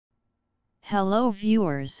Hello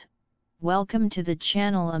viewers, welcome to the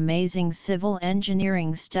channel Amazing Civil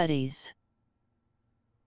Engineering Studies.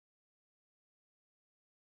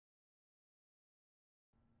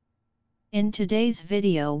 In today's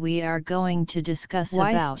video we are going to discuss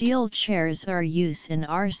Why about steel chairs are used in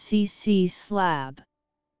RCC slab.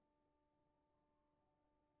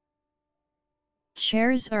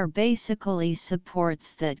 Chairs are basically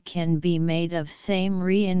supports that can be made of same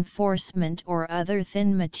reinforcement or other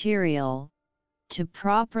thin material, to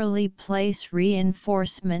properly place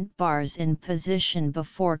reinforcement bars in position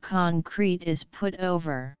before concrete is put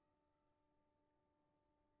over.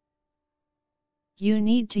 You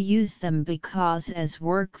need to use them because as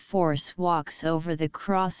workforce walks over the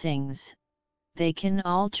crossings, they can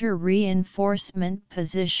alter reinforcement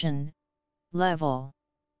position, level.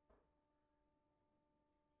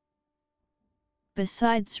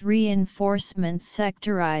 Besides reinforcement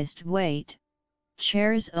sectorized weight,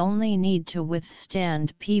 chairs only need to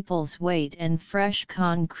withstand people's weight and fresh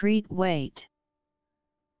concrete weight.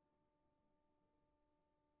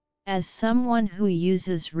 As someone who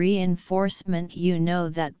uses reinforcement, you know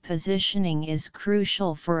that positioning is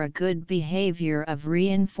crucial for a good behavior of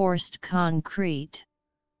reinforced concrete.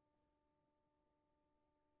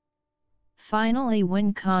 Finally,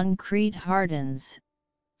 when concrete hardens,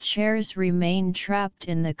 chairs remain trapped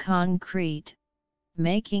in the concrete,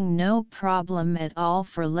 making no problem at all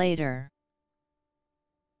for later.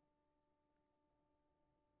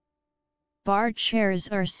 Bar chairs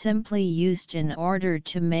are simply used in order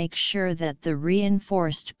to make sure that the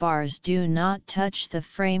reinforced bars do not touch the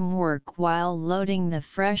framework while loading the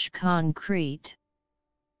fresh concrete.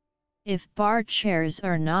 If bar chairs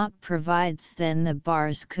are not provided, then the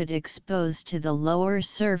bars could expose to the lower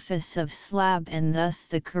surface of slab and thus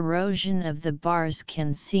the corrosion of the bars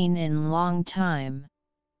can seen in long time.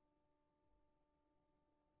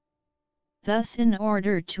 Thus, in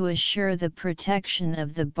order to assure the protection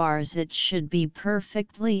of the bars, it should be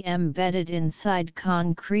perfectly embedded inside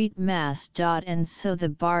concrete mass. And so the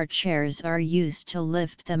bar chairs are used to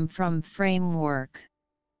lift them from framework.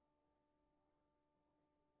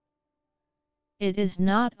 It is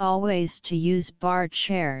not always to use bar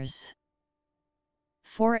chairs.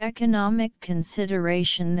 For economic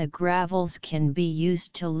consideration, the gravels can be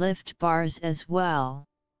used to lift bars as well.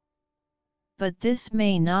 But this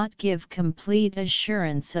may not give complete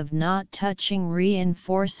assurance of not touching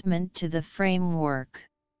reinforcement to the framework.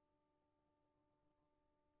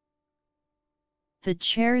 The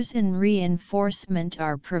chairs in reinforcement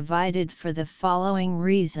are provided for the following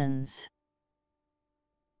reasons.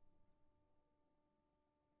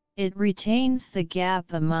 It retains the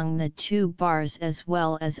gap among the two bars as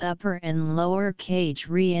well as upper and lower cage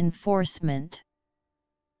reinforcement.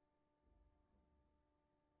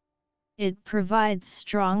 It provides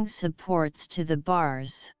strong supports to the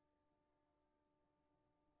bars.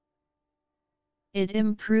 It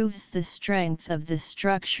improves the strength of the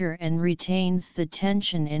structure and retains the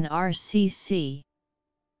tension in RCC.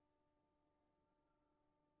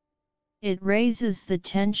 It raises the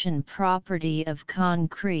tension property of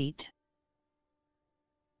concrete.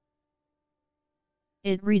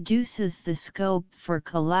 It reduces the scope for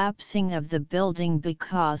collapsing of the building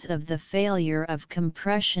because of the failure of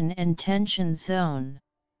compression and tension zone.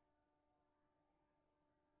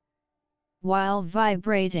 While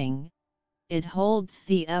vibrating, it holds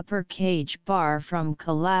the upper cage bar from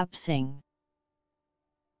collapsing.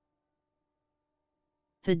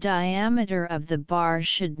 The diameter of the bar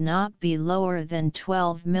should not be lower than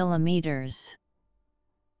 12 mm.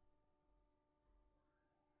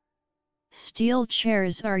 Steel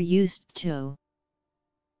chairs are used to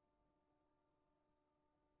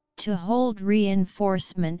hold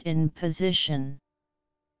reinforcement in position,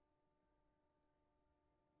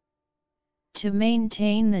 to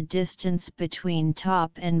maintain the distance between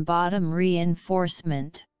top and bottom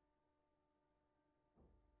reinforcement.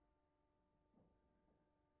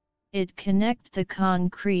 It connect the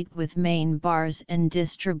concrete with main bars and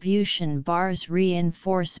distribution bars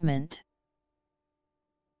reinforcement.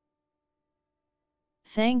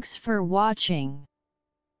 Thanks for watching.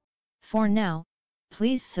 For now,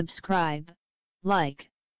 please subscribe, like,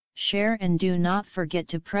 share and do not forget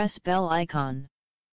to press bell icon.